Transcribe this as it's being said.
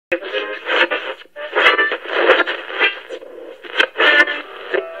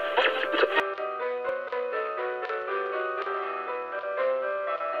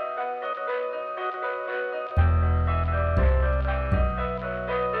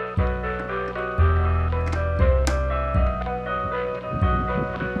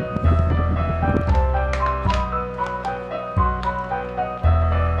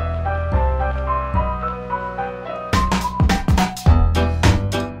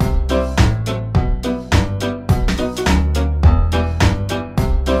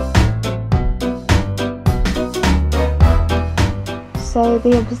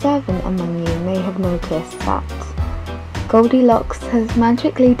the observant among you may have noticed that Goldilocks has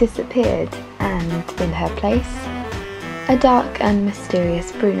magically disappeared, and in her place, a dark and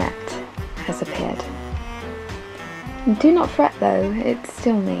mysterious brunette has appeared. Do not fret though, it's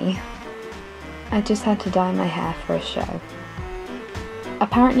still me. I just had to dye my hair for a show.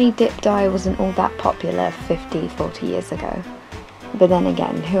 Apparently dip dye wasn't all that popular 40 years ago. But then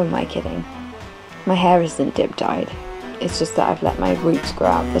again, who am I kidding? My hair isn't dip dyed. It's just that I've let my roots grow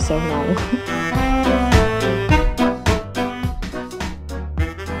out for so long.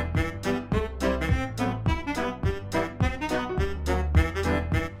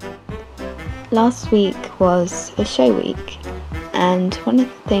 Last week was a show week, and one of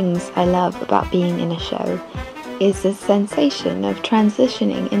the things I love about being in a show is the sensation of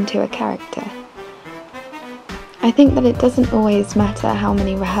transitioning into a character. I think that it doesn't always matter how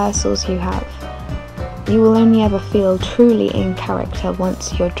many rehearsals you have. You will only ever feel truly in character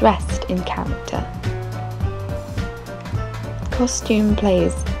once you're dressed in character. Costume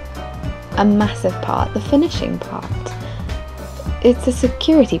plays a massive part, the finishing part. It's a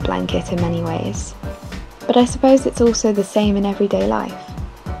security blanket in many ways, but I suppose it's also the same in everyday life.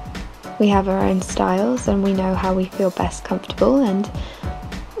 We have our own styles and we know how we feel best comfortable and,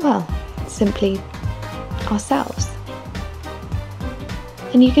 well, simply ourselves.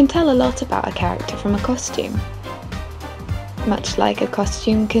 And you can tell a lot about a character from a costume, much like a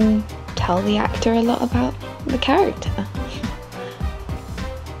costume can tell the actor a lot about the character.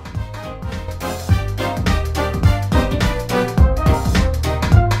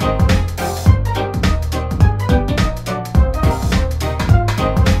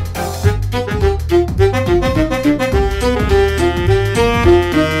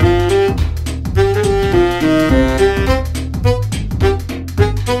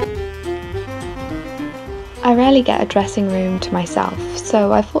 I rarely get a dressing room to myself,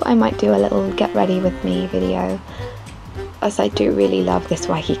 so I thought I might do a little get ready with me video, as I do really love this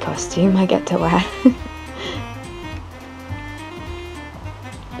wacky costume I get to wear.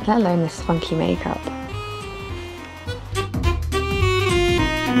 Let alone this funky makeup.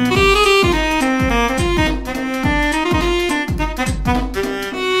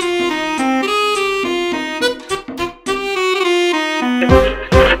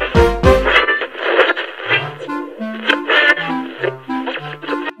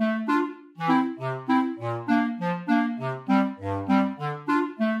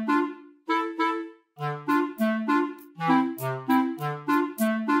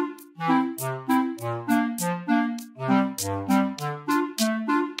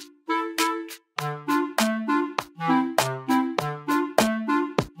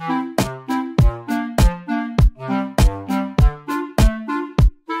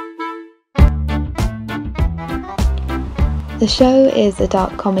 The show is a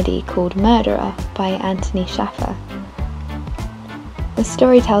dark comedy called Murderer by Anthony Shaffer. The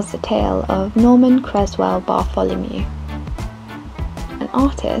story tells the tale of Norman Creswell Bartholomew, an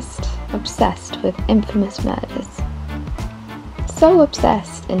artist obsessed with infamous murders. So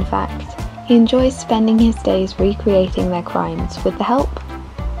obsessed, in fact, he enjoys spending his days recreating their crimes with the help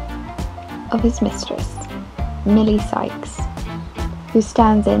of his mistress, Millie Sykes, who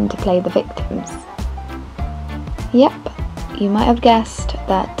stands in to play the victims. Yep. You might have guessed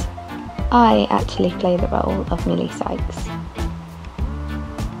that I actually play the role of Millie Sykes.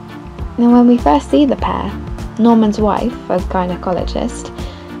 Now when we first see the pair, Norman's wife, a gynecologist,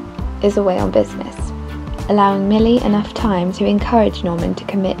 is away on business, allowing Millie enough time to encourage Norman to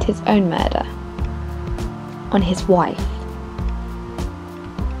commit his own murder on his wife.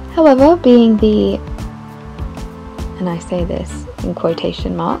 However, being the, and I say this in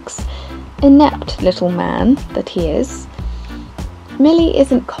quotation marks, inept little man that he is, Millie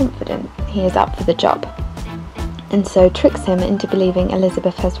isn't confident he is up for the job, and so tricks him into believing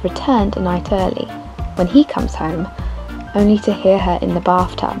Elizabeth has returned a night early when he comes home, only to hear her in the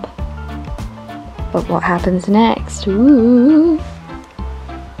bathtub. But what happens next? Ooh!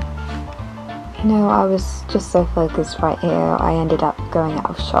 You know, I was just so focused right here, I ended up going out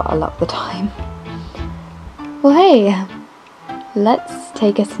of shot a lot of the time. Well hey, let's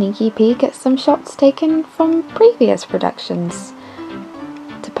take a sneaky peek at some shots taken from previous productions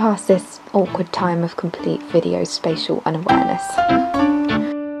to pass this awkward time of complete video spatial unawareness.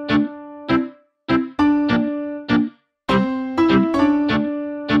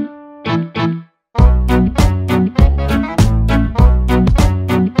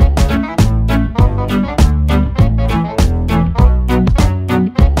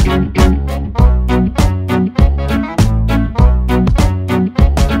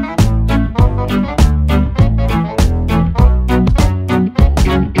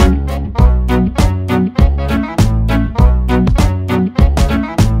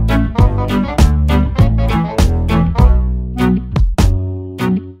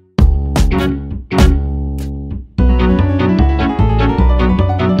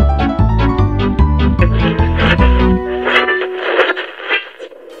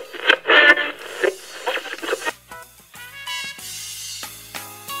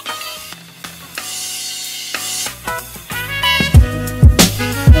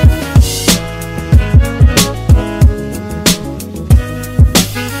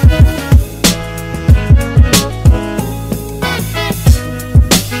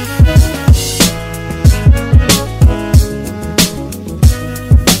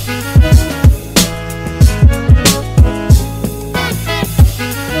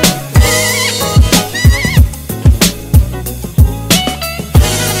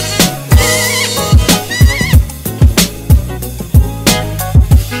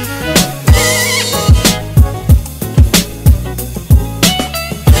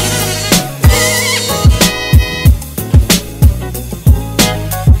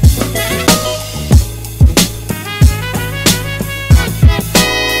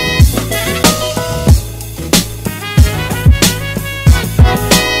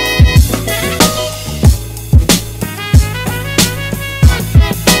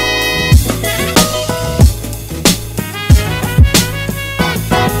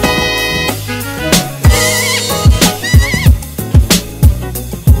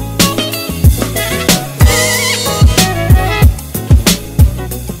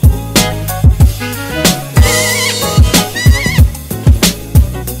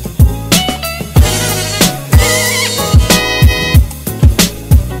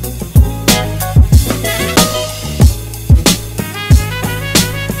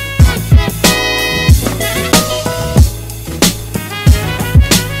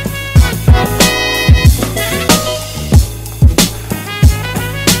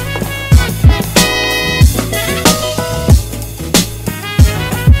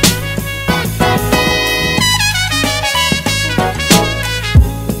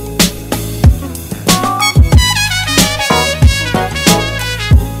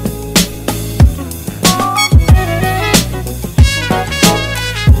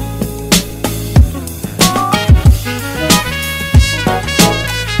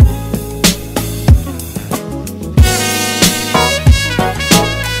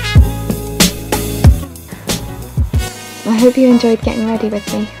 hope you enjoyed getting ready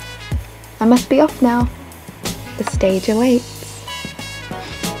with me. I must be off now. The stage awaits.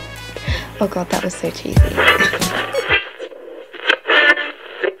 Oh god, that was so cheesy.